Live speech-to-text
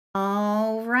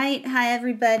All right. Hi,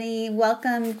 everybody.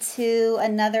 Welcome to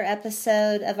another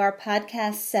episode of our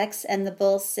podcast, Sex and the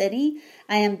Bull City.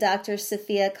 I am Dr.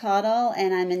 Sophia Caudle,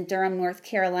 and I'm in Durham, North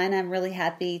Carolina. I'm really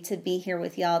happy to be here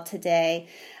with y'all today.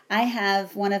 I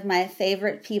have one of my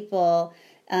favorite people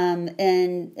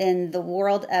in the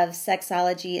world of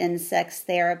sexology and sex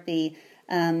therapy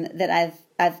that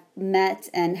I've met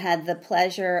and had the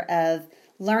pleasure of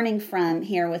learning from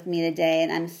here with me today,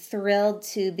 and I'm thrilled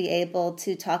to be able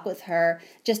to talk with her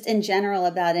just in general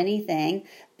about anything,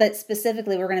 but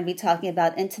specifically we're going to be talking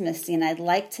about intimacy, and I'd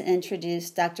like to introduce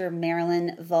Dr.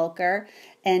 Marilyn Volker,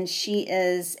 and she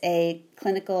is a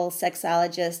clinical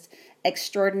sexologist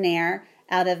extraordinaire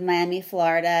out of Miami,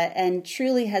 Florida, and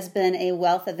truly has been a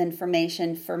wealth of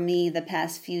information for me the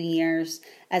past few years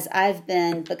as I've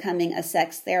been becoming a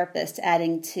sex therapist,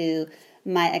 adding to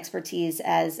my expertise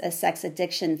as a sex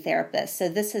addiction therapist. So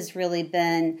this has really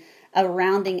been a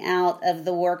rounding out of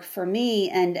the work for me.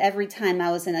 And every time I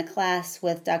was in a class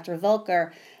with Dr.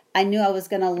 Volker, I knew I was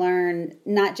going to learn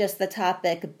not just the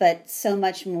topic, but so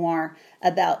much more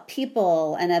about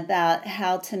people and about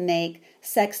how to make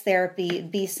sex therapy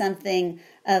be something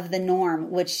of the norm,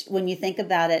 which when you think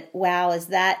about it, wow, is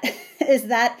that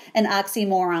an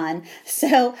oxymoron?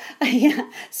 So yeah,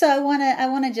 so I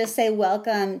want to just say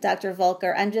welcome, Dr.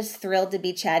 Volker. I'm just thrilled to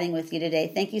be chatting with you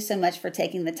today. Thank you so much for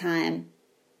taking the time.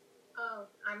 Oh,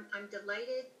 I'm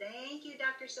delighted. Thank you,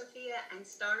 Dr. Sophia, and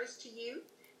stars to you,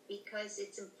 because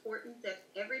it's important that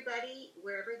everybody,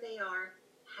 wherever they are,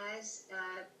 has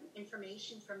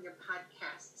information from your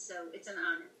podcast. So it's an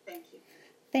honor. Thank you.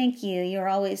 Thank you. You're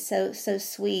always so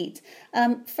sweet.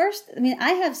 First,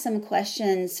 I have some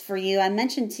questions for you. I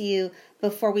mentioned to you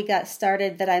before we got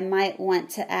started that I might want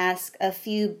to ask a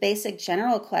few basic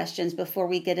general questions before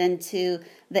we get into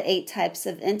the 8 types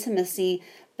of intimacy.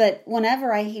 But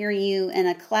whenever I hear you in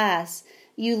a class,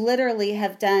 you literally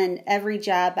have done every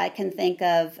job I can think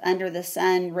of under the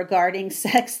sun regarding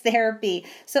sex therapy.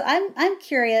 So I'm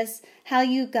curious how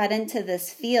you got into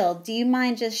this field. Do you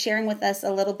mind just sharing with us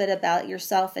a little bit about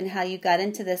yourself and how you got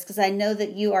into this? Because I know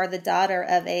that you are the daughter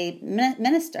of a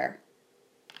minister.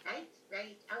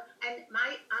 Right. And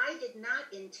I did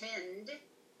not intend,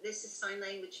 this is sign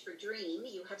language for dream.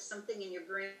 You have something in your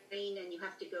brain and you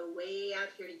have to go way out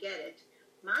here to get it.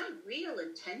 My real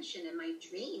intention in my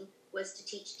dream was to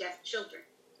teach deaf children.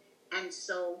 And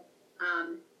so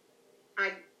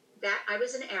I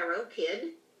was an arrow kid,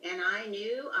 and I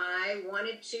knew I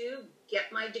wanted to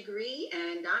get my degree,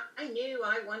 and I knew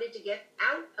I wanted to get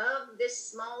out of this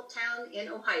small town in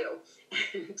Ohio.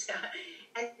 And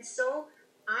so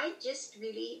I just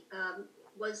really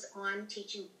was on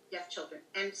teaching deaf children.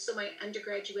 And so my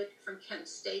undergraduate from Kent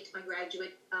State, my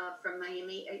graduate from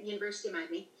Miami, University of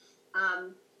Miami,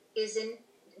 is in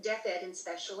deaf ed and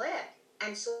special ed.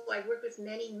 And so I work with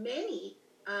many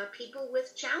people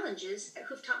with challenges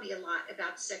who've taught me a lot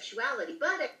about sexuality.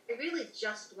 But I really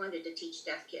just wanted to teach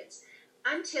deaf kids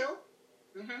until,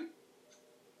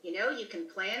 you can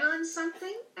plan on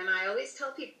something. And I always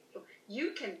tell people,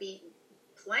 you can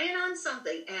plan on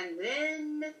something and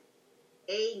then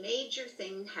a major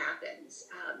thing happens.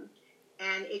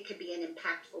 And it could be an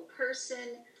impactful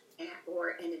person or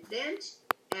an event.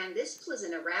 And this was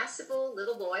an irascible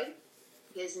little boy.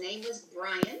 His name was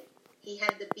Brian. He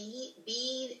had the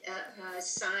B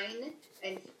sign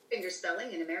and finger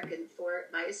spelling in American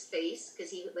by his face,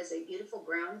 because he was a beautiful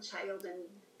brown child, and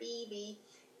BB.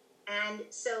 And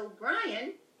so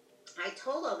Brian, I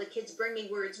told all the kids, bring me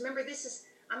words. Remember,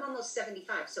 I'm almost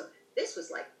 75, so this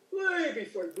was like way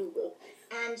before Google.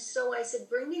 And so I said,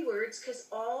 bring me words, because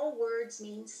all words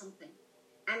mean something.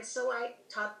 And so I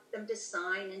taught them to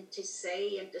sign and to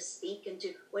say and to speak and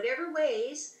to whatever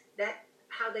ways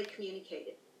how they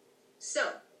communicated.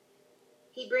 So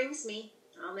he brings me,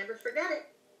 I'll never forget it,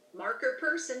 marker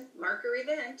person, marker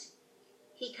event.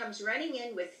 He comes running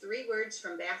in with 3 words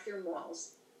from bathroom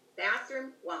walls.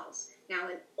 Bathroom walls. Now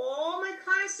in all my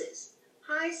classes,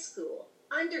 high school,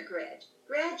 undergrad,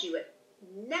 graduate,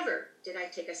 never did I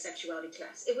take a sexuality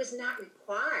class. It was not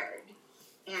required.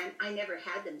 And I never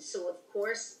had them. So, of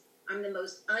course, I'm the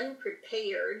most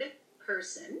unprepared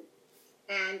person.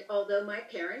 And although my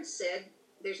parents said,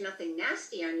 there's nothing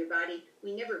nasty on your body,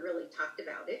 we never really talked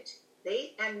about it.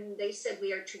 They said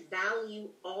we are to value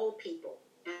all people.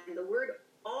 And the word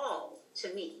all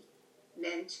to me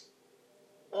meant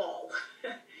all.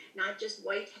 Not just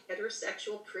white,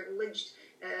 heterosexual, privileged,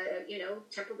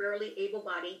 temporarily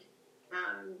able-bodied,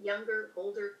 younger,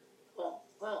 older, all.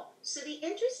 So the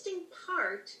interesting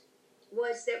part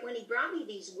was that when he brought me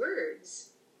these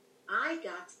words, I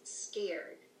got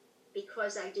scared.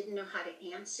 because I didn't know how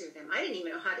to answer them. I didn't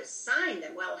even know how to sign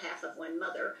them. Well, half of one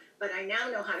mother, but I now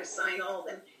know how to sign all of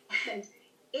them. And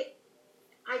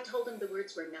I told him the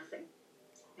words were nothing.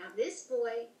 Now, this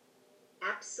boy,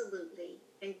 absolutely,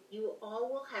 and you all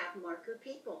will have marker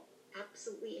people,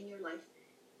 absolutely, in your life.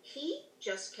 He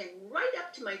just came right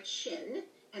up to my chin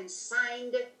and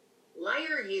signed,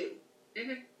 liar you.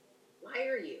 Mm-hmm.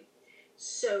 Liar you.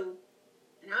 So,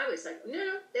 and I was like,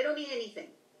 no, they don't mean anything.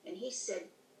 And he said,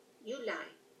 you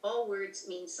lie. All words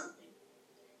mean something.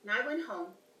 And I went home.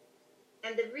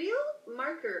 And the real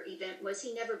marker event was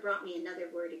he never brought me another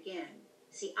word again.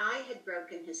 See, I had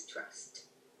broken his trust.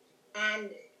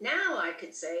 And now I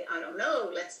could say, I don't know,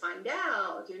 let's find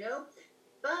out,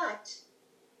 But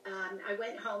I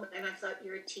went home and I thought,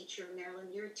 you're a teacher,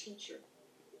 Marilyn, you're a teacher.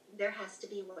 There has to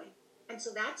be a way. And so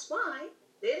that's why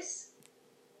this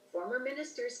former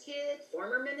minister's kid,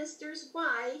 former minister's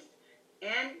wife,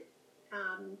 and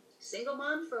single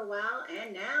mom for a while,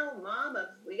 and now mom of,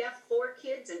 we got 4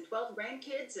 kids and 12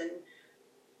 grandkids, and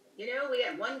we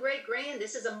got 1 great grand.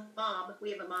 This is a mob.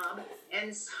 We have a mob.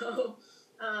 And so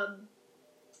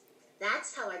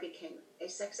that's how I became a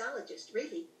sexologist,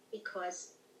 really,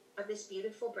 because of this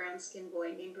beautiful brown-skinned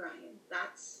boy named Brian.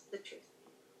 That's the truth.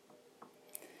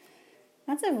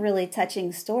 That's a really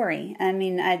touching story. I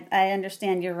mean, I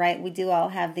understand you're right. We do all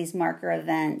have these marker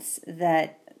events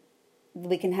that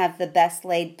we can have the best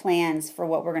laid plans for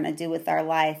what we're going to do with our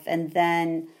life, and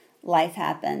then life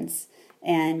happens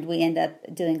and we end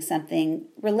up doing something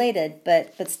related,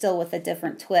 but still with a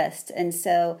different twist. And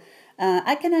so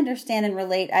I can understand and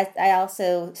relate. I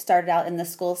also started out in the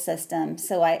school system,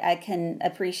 so I can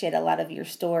appreciate a lot of your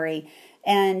story.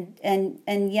 And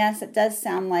yes, it does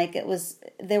sound like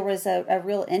there was a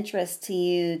real interest to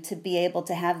you to be able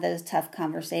to have those tough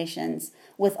conversations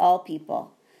with all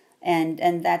people.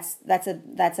 And that's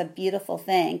a beautiful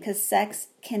thing, because sex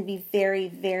can be very,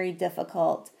 very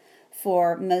difficult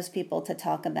for most people to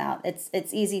talk about.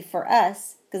 It's easy for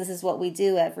us because this is what we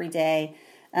do every day.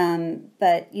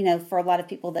 But for a lot of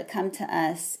people that come to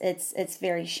us, it's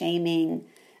very shaming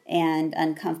and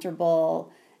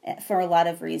uncomfortable for a lot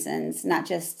of reasons, not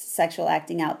just sexual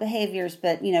acting out behaviors,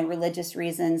 but religious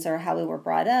reasons, or how we were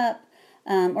brought up,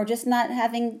 or just not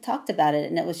having talked about it.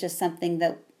 And it was just something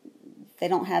that they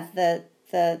don't have the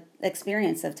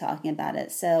experience of talking about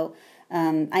it. So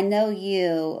I know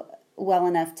you well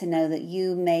enough to know that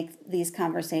you make these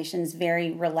conversations very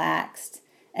relaxed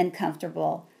and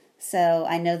comfortable. So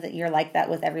I know that you're like that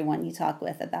with everyone you talk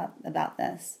with about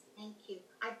this. Thank you.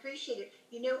 I appreciate it.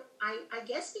 I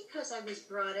guess because I was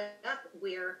brought up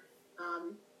where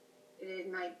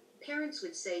my parents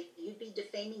would say, you'd be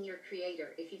defaming your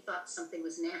creator if you thought something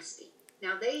was nasty.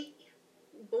 Now, they,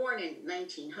 born in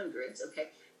 1900s, okay,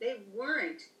 they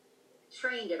weren't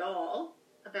trained at all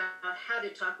about how to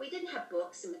talk. We didn't have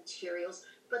books and materials,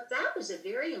 but that was a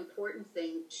very important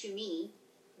thing to me,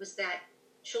 was that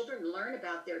children learn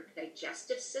about their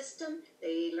digestive system,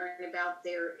 they learn about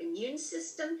their immune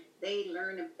system, they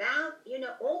learn about,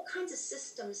 all kinds of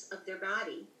systems of their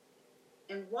body.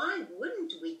 And why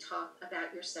wouldn't we talk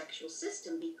about your sexual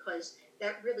system? Because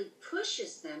that really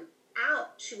pushes them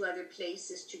out to other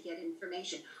places to get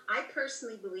information. I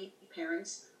personally believe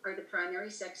parents are the primary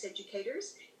sex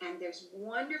educators, and there's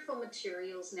wonderful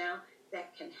materials now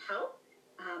that can help.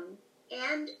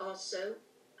 And also,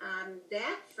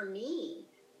 that for me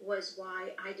was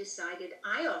why I decided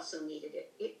I also needed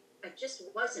it. It just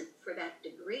wasn't for that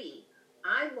degree.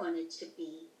 I wanted to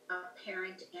be a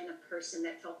parent and a person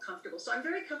that felt comfortable. So I'm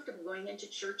very comfortable going into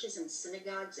churches and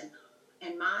synagogues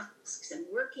and mosques and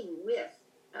working with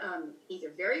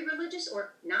either very religious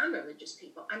or non-religious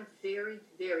people. I'm very,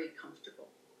 very comfortable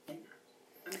in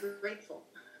that. I'm grateful.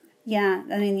 Yeah,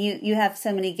 I mean, you have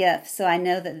so many gifts, so I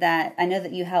know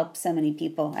that you help so many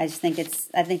people. I think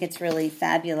it's really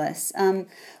fabulous.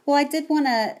 Well, I did want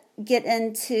to get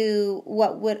into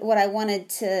what I wanted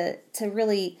to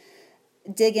really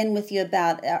dig in with you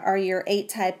about are your 8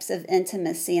 types of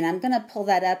intimacy, and I'm going to pull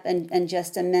that up in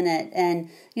just a minute. And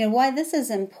why this is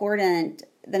important.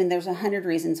 I mean, there's 100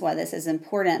 reasons why this is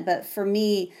important, but for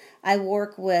me, I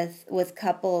work with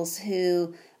couples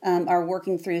who are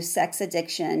working through sex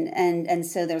addiction, and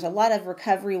so there's a lot of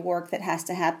recovery work that has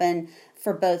to happen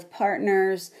for both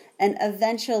partners, and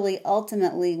eventually,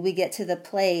 ultimately, we get to the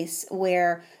place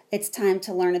where it's time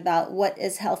to learn about what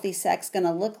is healthy sex going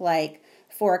to look like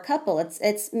for a couple.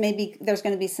 It's maybe there's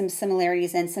going to be some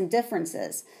similarities and some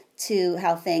differences to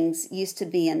how things used to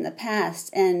be in the past.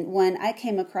 And when I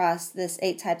came across this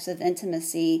 8 types of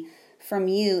intimacy from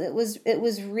you, it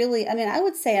was really, I mean, I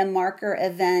would say a marker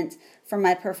event for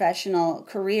my professional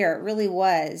career. It really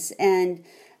was. And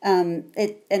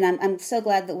I'm so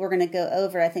glad that we're going to go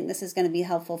over. I think this is going to be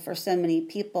helpful for so many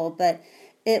people. But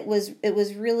it was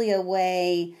really a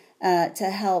way to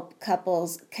help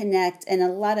couples connect in a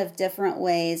lot of different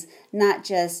ways, not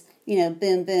just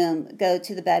boom boom, go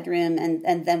to the bedroom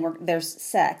and then there's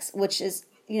sex, which is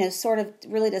sort of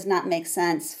really does not make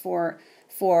sense for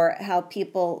how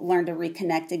people learn to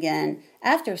reconnect again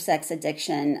after sex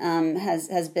addiction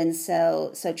has been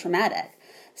so traumatic.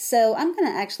 So I'm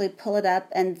going to actually pull it up,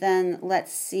 and then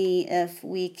let's see if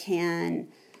we can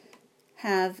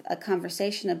have a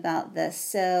conversation about this.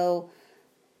 So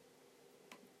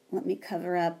let me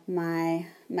cover up my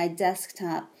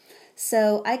desktop.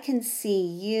 So I can see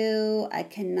you. I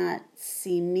cannot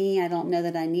see me. I don't know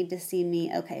that I need to see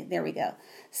me. Okay, there we go.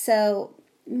 So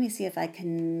let me see if I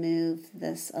can move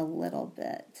this a little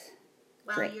bit.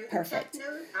 Well, Great, you're perfect.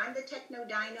 I'm the techno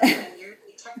dino, and you're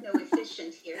the techno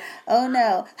efficient here. Oh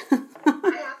no!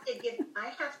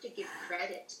 I have to give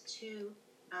credit to,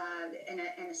 and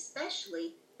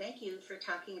especially thank you for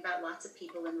talking about lots of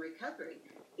people in recovery,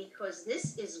 because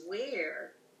this is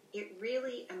where it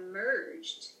really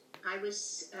emerged. I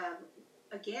was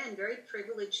again very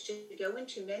privileged to go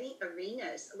into many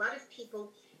arenas. A lot of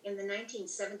people in the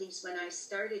 1970s when I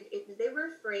started, they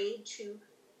were afraid to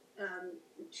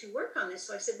work on this.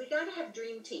 So I said, we got to have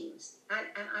dream teams. And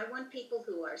I want people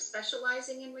who are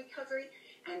specializing in recovery,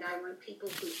 and I want people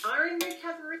who are in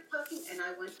recovery talking, and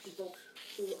I want people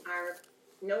who are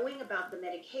knowing about the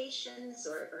medications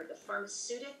or the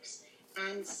pharmaceutics.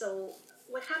 And so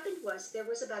what happened was there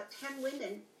was about 10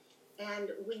 women, and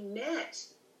we met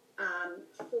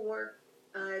for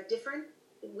different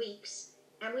weeks.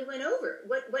 And we went over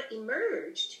what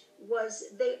emerged was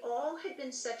they all had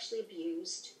been sexually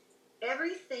abused.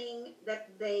 Everything that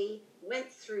they went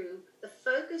through, the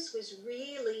focus was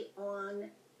really on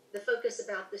the focus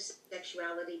about the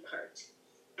sexuality part.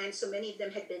 And so many of them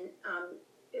had been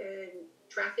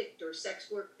trafficked or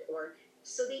sex worked.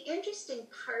 So the interesting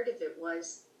part of it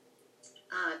was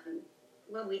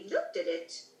when we looked at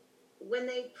it, when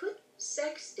they put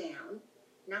sex down,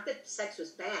 not that sex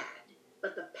was bad,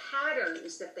 but the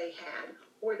patterns that they had,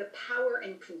 or the power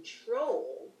and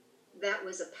control that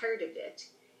was a part of it,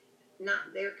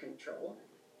 not their control.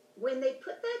 When they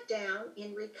put that down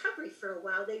in recovery for a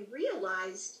while, they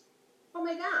realized, oh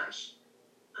my gosh,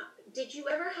 did you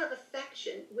ever have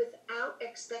affection without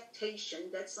expectation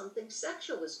that something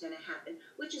sexual was going to happen?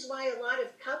 Which is why a lot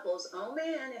of couples, oh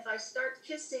man, if I start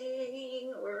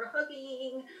kissing or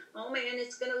hugging, oh man,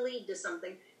 it's going to lead to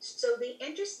something. So the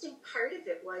interesting part of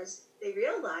it was they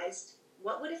realized,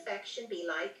 what would affection be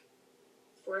like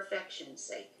for affection's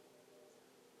sake?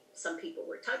 Some people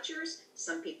were touchers,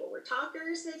 some people were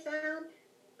talkers, they found,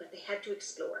 but they had to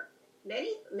explore.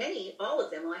 Many, all of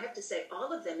them, well, I have to say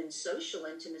all of them in social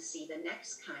intimacy, the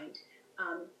next kind,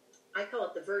 I call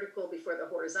it the vertical before the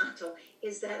horizontal,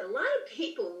 is that a lot of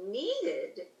people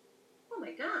needed, oh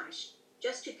my gosh,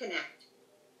 just to connect.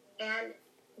 And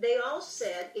they all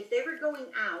said if they were going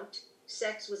out,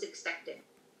 sex was expected.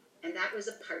 And that was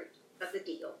a part of the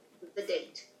deal, the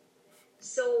date.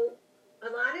 So a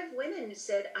lot of women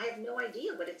said, I have no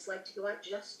idea what it's like to go out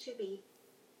just to be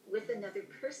with another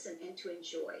person and to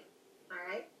enjoy. All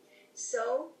right?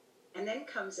 So, and then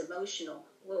comes emotional.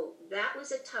 Whoa, that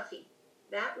was a toughie.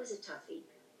 That was a toughie.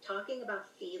 Talking about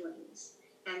feelings.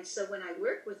 And so when I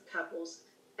work with couples,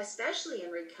 especially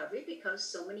in recovery, because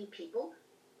so many people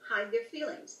hide their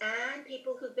feelings, and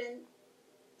people who've been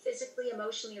physically,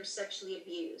 emotionally, or sexually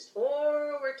abused,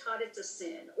 or we're taught it's a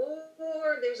sin,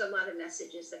 or there's a lot of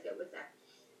messages that go with that.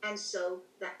 And so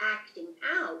the acting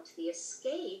out, the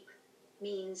escape,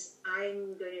 means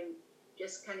I'm going to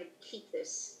just kind of keep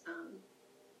this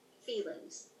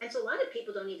feelings. And so a lot of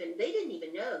people they didn't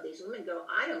even know. These women go,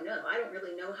 I don't know. I don't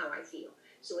really know how I feel.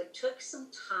 So it took some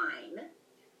time.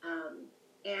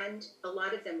 And a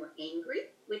lot of them were angry,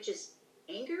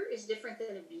 anger is different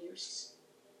than abuse.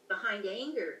 Behind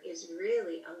anger is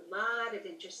really a lot of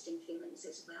interesting feelings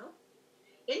as well.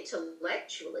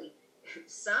 Intellectually,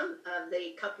 some of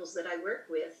the couples that I work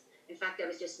with, in fact,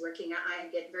 I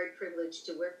get very privileged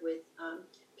to work with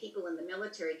people in the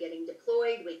military getting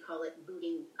deployed. We call it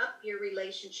booting up your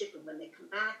relationship, and when they come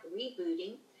back,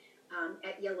 rebooting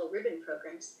at Yellow Ribbon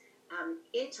programs.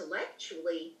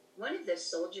 Intellectually, one of the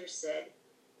soldiers said,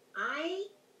 I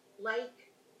like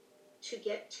to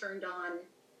get turned on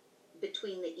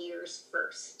between the ears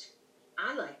first.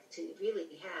 I like to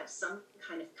really have some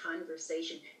kind of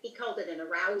conversation. He called it an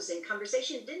arousing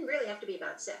conversation. It didn't really have to be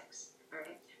about sex, all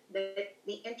right? But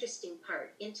the interesting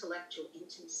part, intellectual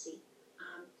intimacy,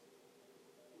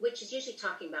 which is usually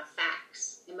talking about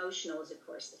facts. Emotional is, of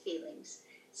course, the feelings.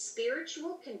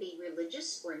 Spiritual can be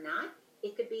religious or not.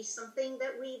 It could be something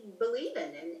that we believe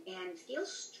in and feel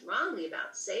strongly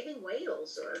about, saving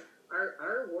whales or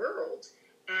our world.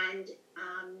 And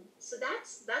so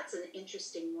that's an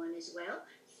interesting one as well.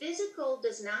 Physical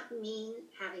does not mean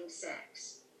having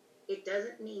sex. It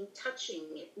doesn't mean touching.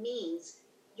 It means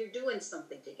you're doing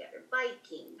something together,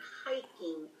 biking,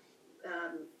 hiking,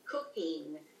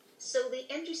 cooking. So the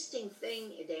interesting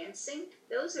thing, dancing,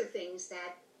 those are things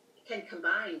that can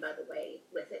combine, by the way,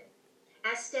 with it.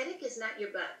 Aesthetic is not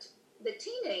your butt. The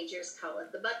teenagers call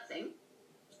it the butt thing,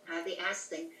 the ass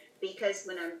thing, because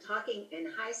when I'm talking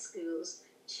in high schools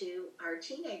to our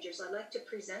teenagers, I like to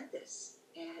present this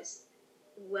as,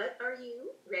 what are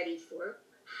you ready for?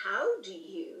 How do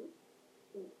you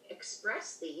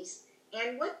express these?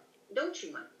 And what don't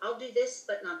you want? I'll do this,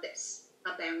 but not this.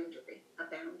 A boundary, a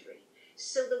boundary.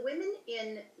 So the women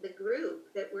in the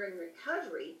group that were in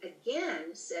recovery,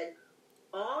 again, said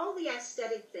all the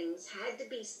aesthetic things had to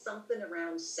be something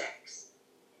around sex.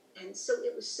 And so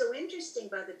it was so interesting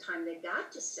by the time they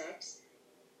got to sex,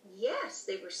 yes,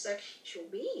 they were sexual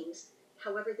beings.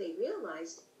 However, they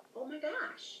realized, oh my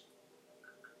gosh,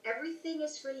 everything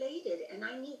is related, and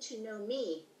I need to know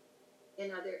me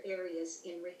in other areas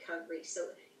in recovery. So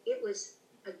it was,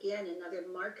 again, another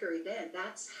marker event.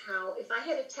 That's how, if I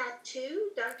had a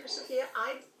tattoo, Dr. Sophia,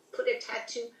 I'd put a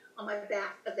tattoo on my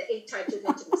back of the 8 types of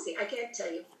intimacy. I can't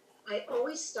tell you. I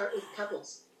always start with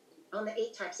couples on the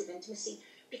 8 types of intimacy,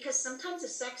 because sometimes a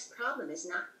sex problem is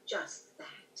not just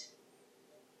that.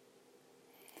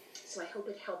 So I hope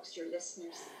it helps your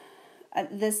listeners.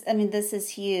 This is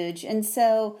huge. And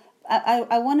so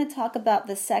I want to talk about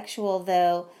the sexual,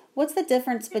 though. What's the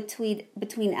difference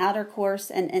between outer course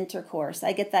and intercourse?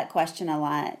 I get that question a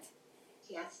lot.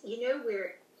 Yes. You know,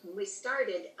 when we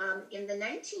started in the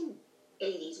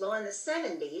 1980s, well, in the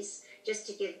 70s, just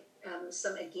to give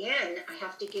again, I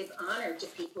have to give honor to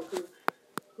people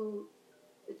who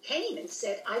came and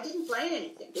said, I didn't plan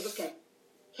anything. People came,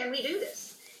 can we do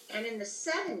this? And in the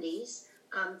 70s,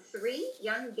 3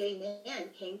 young gay men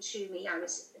came to me. I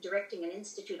was directing an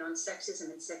institute on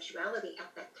sexism and sexuality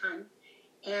at that time.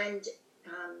 And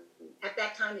at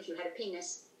that time, if you had a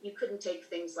penis, you couldn't take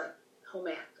things like home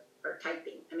ec or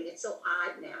typing. I mean, it's so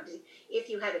odd now. If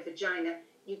you had a vagina,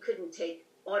 you couldn't take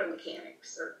auto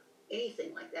mechanics or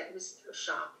anything like that. It was a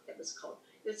shop, that was called.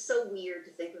 It's so weird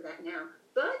to think of that now.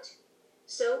 But,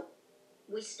 so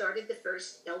we started the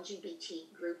first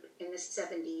LGBT group in the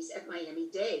 70s at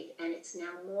Miami-Dade, and it's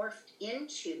now morphed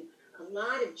into a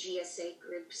lot of GSA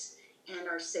groups and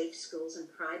our Safe Schools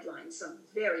and Pride Line. So I'm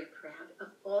very proud of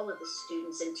all of the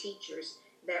students and teachers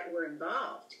that were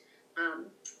involved.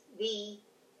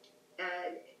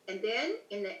 And then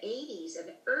in the 80s, in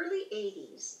the early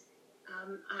 80s,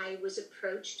 I was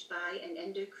approached by an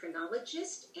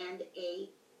endocrinologist and a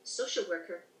social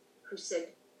worker who said,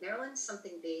 Marilyn,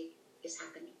 something big is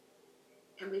happening,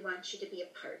 and we want you to be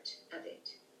a part of it.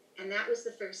 And that was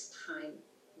the first time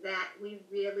that we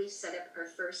really set up our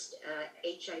first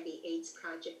HIV/AIDS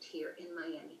project here in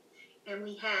Miami. And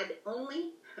we had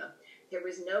there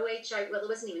was no HIV, well, it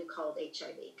wasn't even called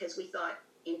HIV, because we thought,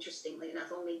 interestingly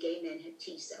enough, only gay men had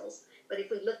T cells. But if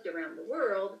we looked around the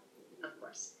world, of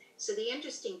course. So the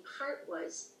interesting part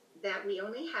was that we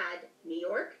only had New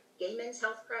York, gay men's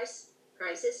health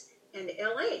crisis, and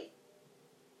LA,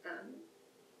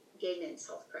 gay men's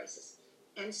health crisis.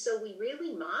 And so we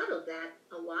really modeled that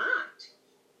a lot.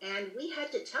 And we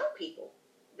had to tell people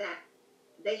that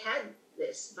they had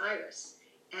this virus.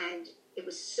 And it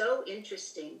was so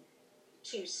interesting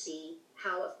to see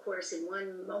how, of course, in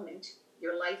one moment,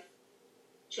 your life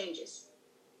changes.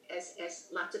 As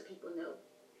lots of people know,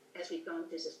 as we've gone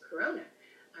through this corona,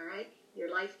 all right,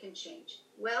 your life can change.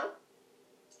 Well,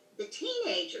 the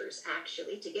teenagers,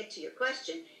 actually, to get to your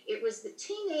question, it was the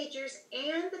teenagers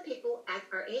and the people at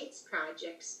our AIDS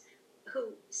projects who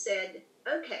said,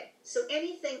 okay, so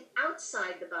anything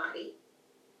outside the body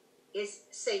is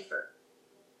safer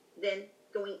than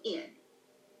going in.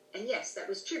 And yes, that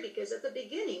was true, because at the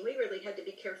beginning, we really had to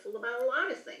be careful about a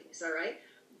lot of things, all right?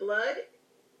 Blood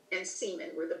and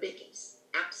semen were the biggies,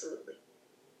 absolutely.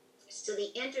 So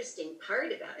the interesting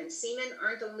part about, and semen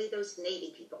aren't only those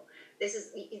Navy people.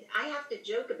 I have to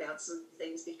joke about some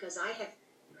things, because I have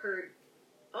heard,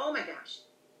 oh my gosh,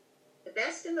 the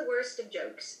best and the worst of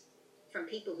jokes from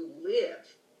people who live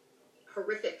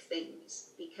horrific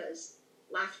things, because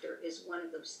laughter is one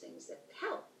of those things that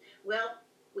help. Well,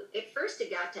 at first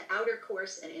it got to outer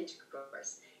course and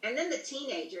intercourse. And then the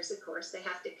teenagers, of course, they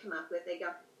have to come up with, they go,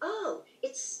 oh,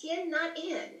 it's skin, not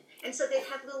in. And so they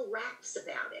have little raps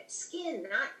about it. Skin,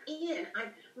 not in.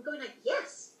 I'm going like,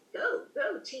 yes, go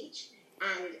teach.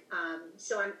 And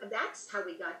that's how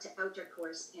we got to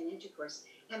outercourse and intercourse.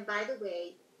 And by the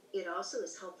way, it also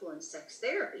is helpful in sex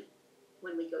therapy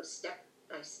when we go step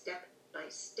by step by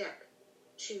step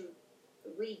to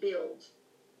rebuild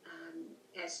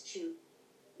as to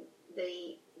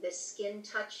the skin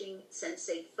touching,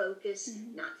 sensate focus,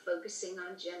 not focusing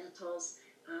on genitals,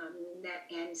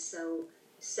 and so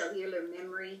cellular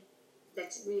memory,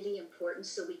 that's really important.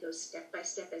 So we go step by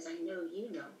step, as I know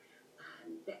you know.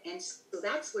 And so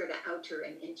that's where the outer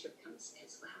and inter comes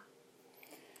as well.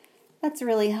 That's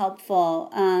really helpful.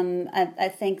 I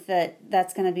think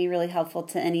that's going to be really helpful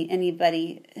to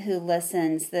anybody who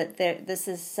listens. That this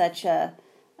is such a,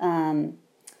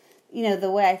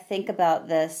 the way I think about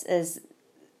this is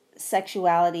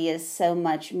sexuality is so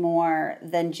much more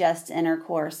than just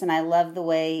intercourse, and I love the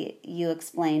way you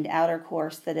explained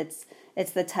outercourse, that it's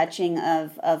the touching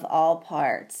of all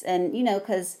parts, and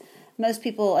because most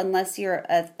people, unless you're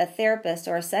a therapist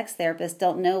or a sex therapist,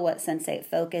 don't know what sensate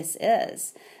focus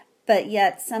is. But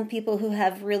yet some people who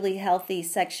have really healthy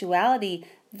sexuality,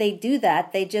 they do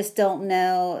that. They just don't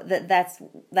know that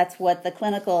that's what the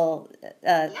clinical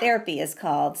therapy is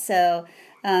called. So,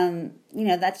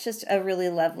 that's just a really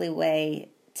lovely way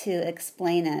to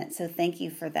explain it. So thank you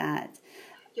for that.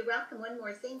 You're welcome. One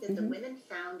more thing that the women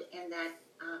found, and that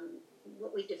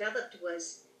what we developed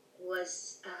was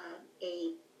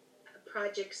a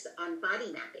projects on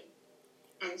body mapping.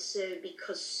 And so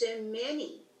because so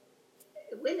many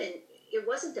women, it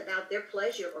wasn't about their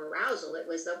pleasure or arousal, it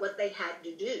was what they had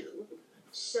to do.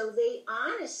 So they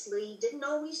honestly didn't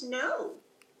always know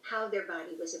how their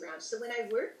body was aroused. So when I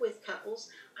work with couples,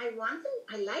 I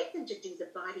like them to do the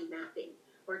body mapping,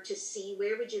 or to see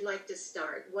where would you like to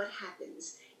start, what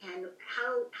happens, and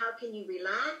how can you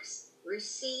relax,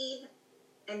 receive,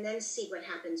 and then see what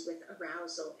happens with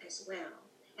arousal as well.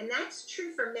 And that's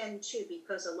true for men too,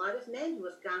 because a lot of men who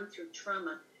have gone through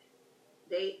trauma,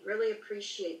 they really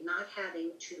appreciate not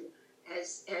having to,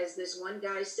 as this one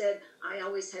guy said, I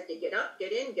always had to get up,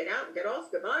 get in, get out, get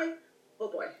off, goodbye.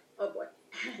 Oh boy.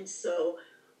 And so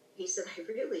he said, I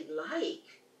really like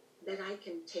that I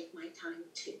can take my time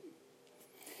too.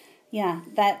 Yeah,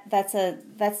 that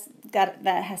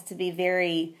has to be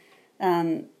very,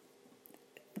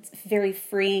 it's very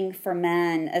freeing for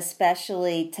men,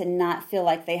 especially to not feel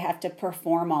like they have to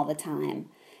perform all the time,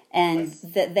 and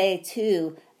that they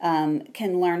too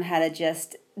can learn how to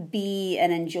just be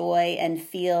and enjoy and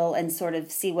feel and sort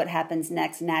of see what happens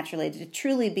next naturally, to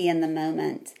truly be in the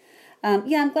moment.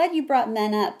 I'm glad you brought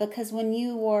men up, because when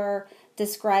you were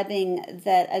describing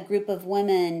that a group of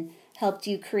women helped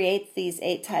you create these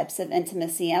 8 types of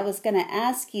intimacy, I was going to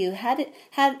ask you,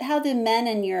 how do men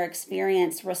in your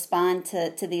experience respond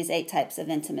to these 8 types of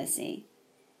intimacy?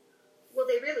 Well,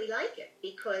 they really like it,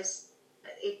 because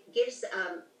it gives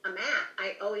a map.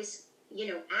 I always,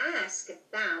 ask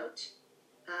about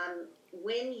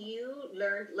when you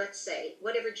learned, let's say,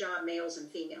 whatever job males and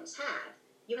females have,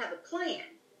 you have a plan.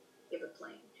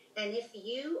 And if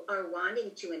you are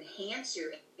wanting to enhance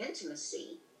your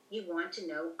intimacy, you want to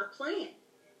know a plan.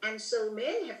 And so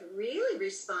men have really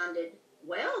responded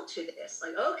well to this.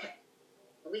 Like, okay,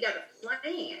 we got a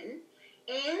plan.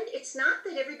 And it's not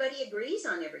that everybody agrees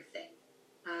on everything.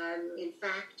 In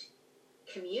fact,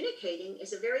 communicating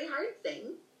is a very hard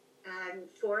thing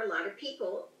for a lot of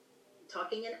people.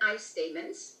 Talking in I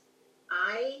statements.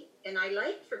 I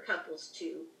like for couples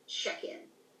to check in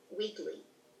weekly.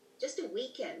 Just a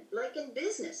weekend, like in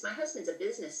business. My husband's a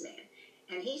businessman,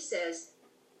 and he says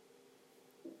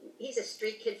he's a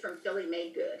street kid from Philly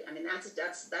made good. I mean,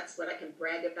 that's what I can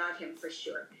brag about him for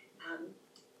sure,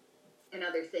 and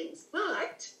other things.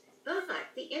 But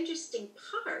the interesting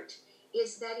part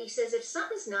is that he says if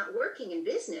something's not working in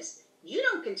business, you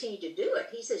don't continue to do it.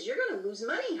 He says you're going to lose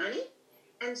money, honey.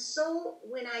 And so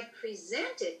when I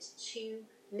present it to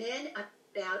men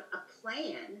about a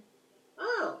plan,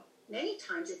 many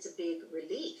times it's a big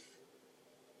relief.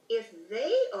 If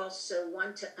they also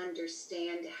want to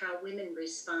understand how women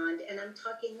respond, and I'm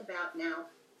talking about now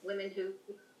women who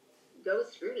go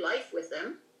through life with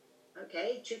them,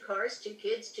 okay, 2 cars, 2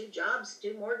 kids, 2 jobs,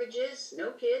 2 mortgages,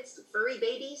 no kids, furry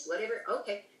babies, whatever,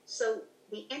 okay. So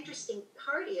the interesting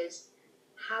part is,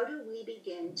 how do we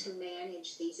begin to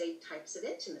manage these 8 types of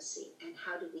intimacy, and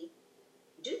how do we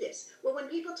do this? Well, when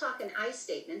people talk in I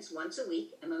statements, once a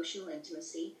week, emotional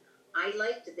intimacy, I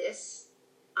liked this,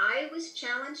 I was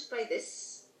challenged by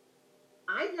this,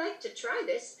 I'd like to try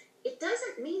this, it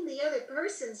doesn't mean the other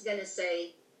person's going to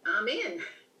say, I'm in.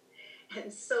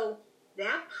 And so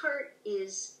that part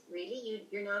is really,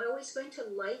 you're not always going to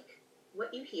like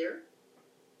what you hear.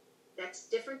 That's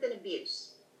different than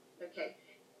abuse, okay?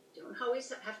 You don't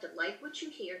always have to like what you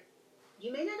hear.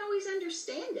 You may not always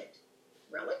understand it.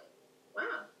 Really?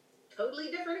 Wow.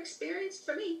 Totally different experience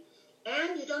for me.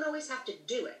 And you don't always have to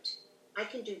do it. I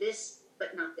can do this,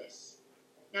 but not this.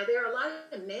 Now, there are a lot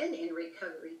of men in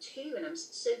recovery, too, and I'm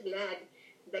so glad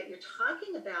that you're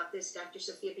talking about this, Dr.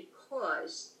 Sophia,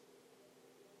 because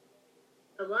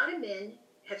a lot of men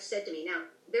have said to me, now,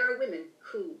 there are women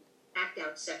who act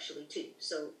out sexually, too.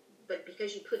 So, but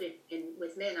because you put it in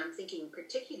with men, I'm thinking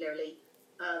particularly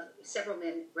of several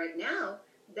men right now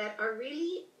that are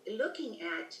really looking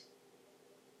at,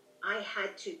 I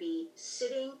had to be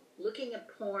sitting, looking at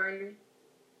porn,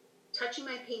 touching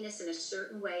my penis in a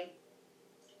certain way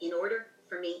in order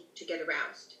for me to get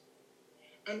aroused.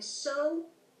 And so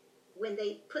when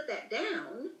they put that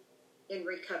down in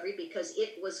recovery, because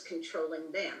it was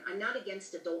controlling them, I'm not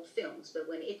against adult films, but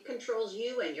when it controls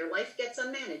you and your life gets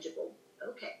unmanageable,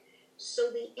 okay.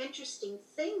 So the interesting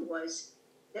thing was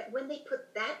that when they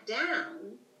put that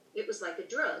down, it was like a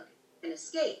drug, an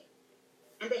escape.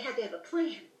 And they had to have a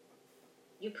plan.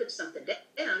 You put something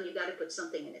down, you got to put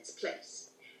something in its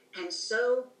place. And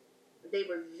so they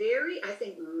were I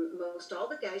think most all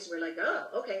the guys were like, oh,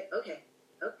 okay,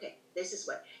 this is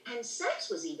what. And sex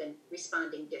was even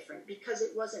responding different because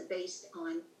it wasn't based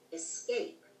on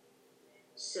escape.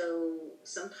 So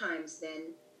sometimes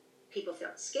then people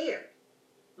felt scared.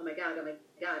 Oh my God,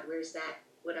 where's that,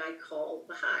 what I call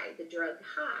the high, the drug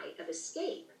high of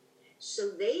escape. So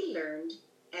they learned,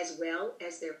 as well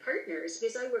as their partners,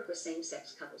 because I work with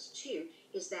same-sex couples too,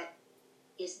 is that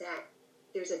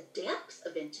there's a depth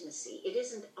of intimacy. It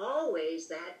isn't always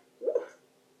that, woof,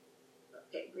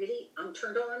 okay, really, I'm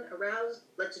turned on, aroused,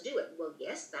 let's do it. Well,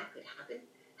 yes, that could happen.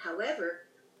 However,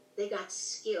 they got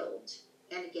skilled.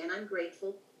 And again, I'm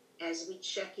grateful as we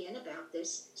check in about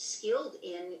this, skilled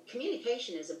in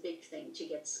communication is a big thing to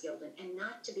get skilled in, and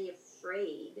not to be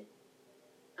afraid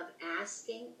of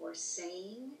asking or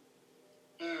saying.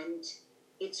 And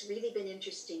it's really been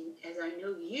interesting, as I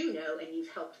know you know, and you've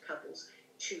helped couples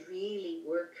to really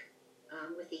work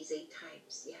with these 8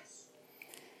 types. Yes.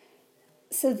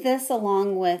 So this,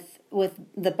 along with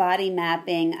the body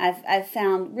mapping, I've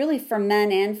found really for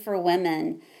men and for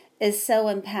women is so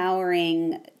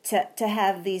empowering to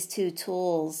have these 2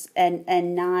 tools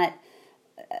and not,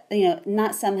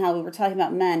 not somehow, we were talking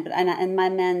about men, but and my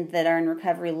men that are in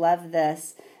recovery love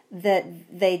this, that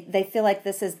they feel like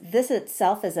this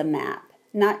itself is a map.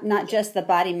 Not just the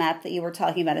body map that you were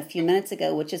talking about a few minutes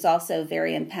ago, which is also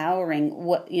very empowering.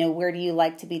 Where do you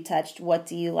like to be touched? What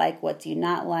do you like? What do you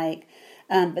not like?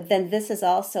 But then this is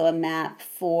also a map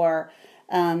for,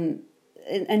 and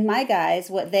my guys,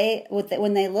 when they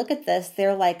look at this,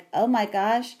 they're like, oh my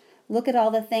gosh, look at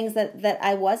all the things that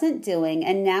I wasn't doing.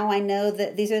 And now I know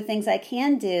that these are the things I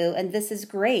can do. And this is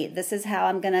great. This is how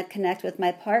I'm going to connect with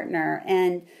my partner.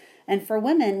 And for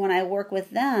women, when I work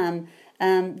with them,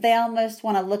 they almost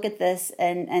want to look at this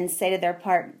and say to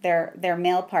their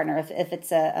male partner, if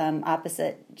it's a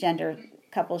opposite gender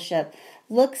coupleship,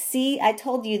 look, see, I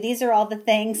told you these are all the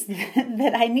things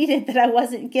that I needed that I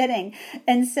wasn't getting.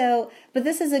 And so, but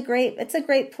this is it's a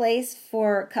great place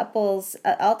for couples,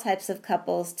 all types of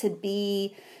couples,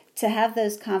 to have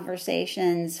those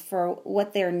conversations for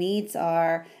what their needs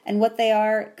are and what they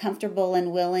are comfortable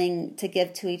and willing to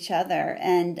give to each other.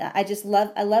 And I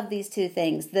love these 2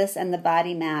 things, this and the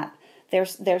body map.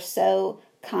 They're so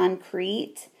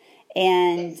concrete,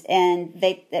 and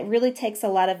it really takes a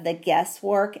lot of the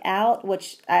guesswork out,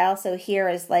 which I also hear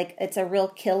is like it's a real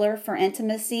killer for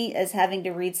intimacy, is having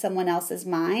to read someone else's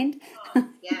mind. Oh,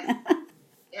 yeah.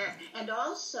 Yeah. And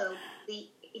also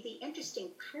the interesting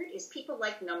part is people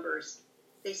like numbers.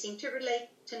 They seem to relate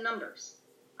to numbers.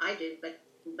 I do,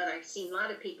 but I've seen a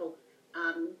lot of people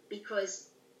because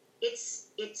it's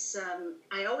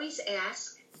I always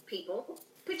ask people,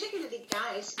 particularly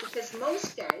guys, because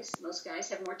most guys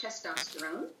have more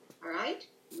testosterone. All right,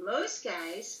 most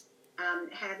guys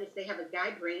if they have a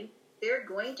guy brain, they're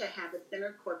going to have a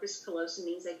thinner corpus callosum,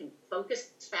 means they can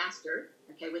focus faster.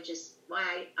 Okay, which is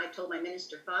why I told my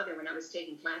minister father when I was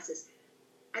taking classes,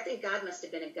 I think God must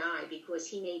have been a guy because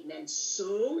he made men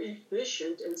so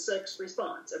efficient in sex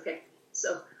response. Okay,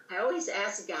 so I always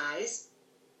ask guys,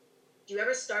 do you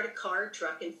ever start a car or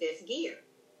truck in 5th gear?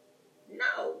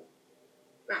 No.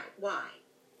 Right, why?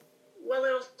 Well,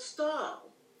 it'll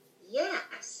stall.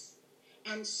 Yes.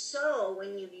 And so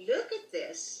when you look at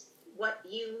this, what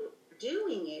you're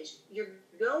doing is you're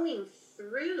going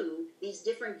through these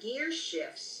different gear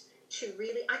shifts to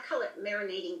really, I call it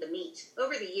marinating the meat.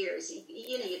 Over the years,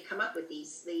 you come up with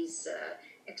these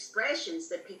expressions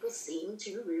that people seem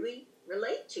to really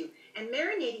relate to. And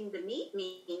marinating the meat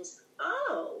means,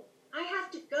 oh, I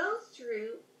have to go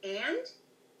through, and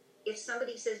if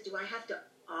somebody says, do I have to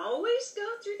always go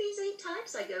through these 8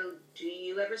 types? I go, do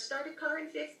you ever start a car in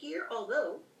 5th gear?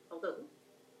 Although,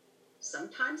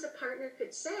 sometimes a partner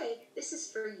could say, this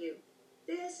is for you.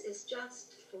 This is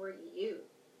just for you.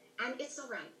 And it's all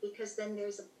right, because then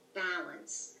there's a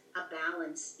balance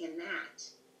in that.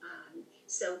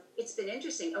 So it's been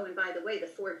interesting. Oh, and by the way, the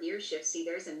 4 gear shift, see,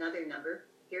 there's another number.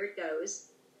 Here it goes.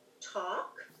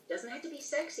 Talk. Doesn't have to be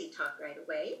sexy talk right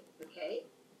away, okay?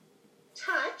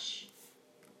 Touch.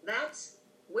 That's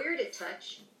where to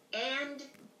touch, and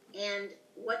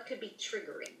what could be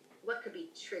triggering. What could be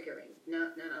triggering? No,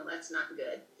 that's not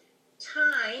good.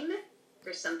 Time.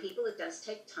 For some people, it does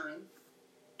take time.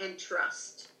 And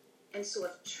trust. And so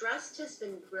if trust has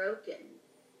been broken,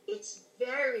 it's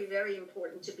very, very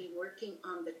important to be working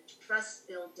on the trust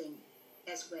building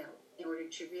as well in order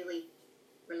to really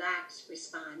relax,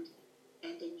 respond,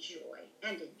 and enjoy.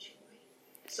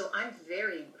 So I'm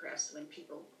very impressed when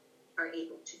people are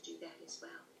able to do that as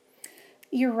well.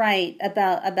 You're right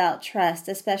about trust,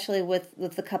 especially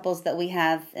with the couples that we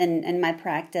have in my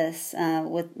practice,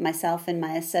 with myself and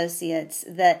my associates,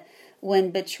 that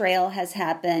when betrayal has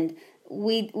happened,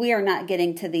 we are not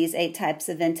getting to these 8 types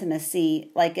of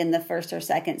intimacy like in the first or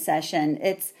second session.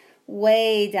 It's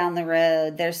way down the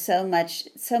road. There's so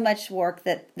much work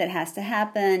that has to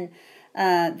happen.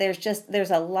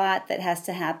 There's a lot that has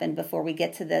to happen before we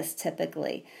get to this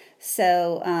typically.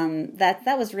 So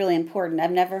that was really important.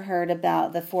 I've never heard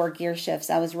about the 4 gear shifts.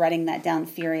 I was writing that down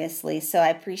furiously. So I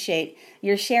appreciate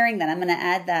your sharing that. I'm going to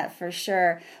add that for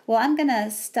sure. Well, I'm going to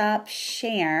stop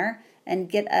share and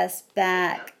get us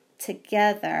back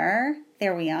together.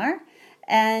 There we are.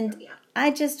 And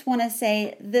I just want to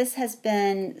say this has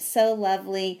been so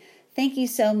lovely. Thank you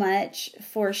so much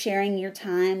for sharing your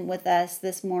time with us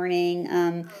this morning.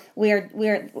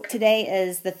 Today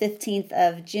is the 15th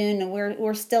of June, and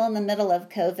we're still in the middle of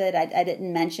COVID. I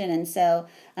didn't mention, and so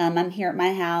I'm here at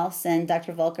my house. And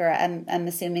Dr. Volker, I'm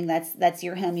assuming that's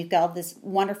your home. You've got all this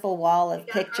wonderful wall of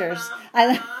pictures.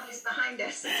 Mom is behind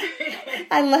us.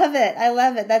 I love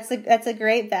it. That's a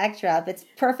great backdrop. It's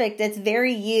perfect. It's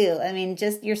very you. I mean,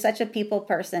 you're such a people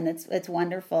person. It's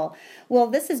wonderful. Well,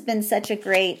 this has been such a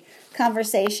great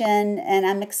conversation, and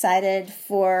I'm excited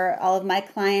for all of my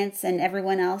clients and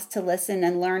everyone else to listen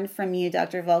and learn from you,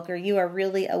 Dr. Volker. You are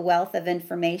really a wealth of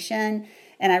information,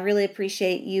 and I really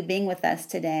appreciate you being with us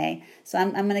today. So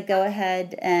I'm going to go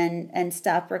ahead and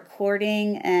stop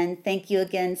recording, and thank you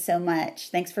again so much.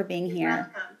 Thanks for being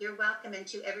here. You're welcome. And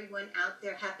to everyone out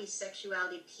there, happy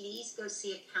sexuality. Please go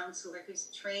see a counselor who's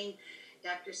trained.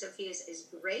 Dr. Sophia is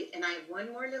great. And I have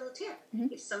one more little tip.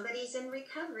 Mm-hmm. If somebody's in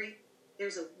recovery,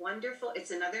 there's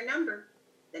it's another number,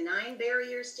 the 9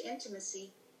 Barriers to Intimacy.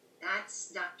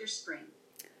 That's Dr. Spring.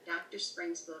 Dr.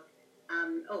 Spring's book.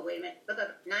 Wait a minute.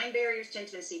 9 Barriers to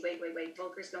Intimacy. Wait.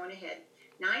 Volker's going ahead.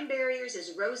 9 Barriers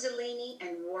is Rosalini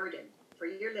and Warden. For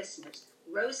your listeners,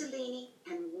 Rosalini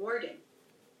and Warden.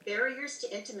 Barriers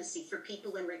to Intimacy for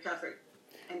people in recovery.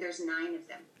 And there's 9 of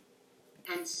them.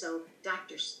 And so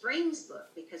Dr. Spring's book,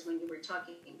 because when you were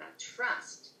talking about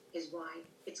trust, is why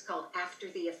it's called After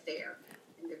the Affair.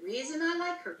 And the reason I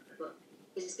like her book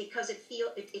is because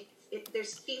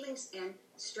there's feelings and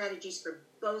strategies for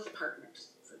both partners,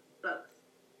 for both.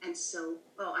 And so,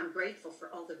 I'm grateful for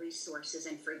all the resources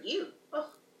and for you,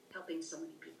 helping so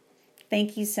many people.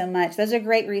 Thank you so much. Those are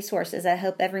great resources. I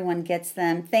hope everyone gets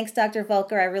them. Thanks, Dr.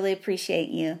 Volker. I really appreciate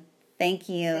you. Thank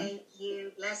you. Thank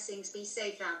you. Blessings. Be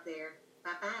safe out there.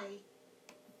 Bye-bye.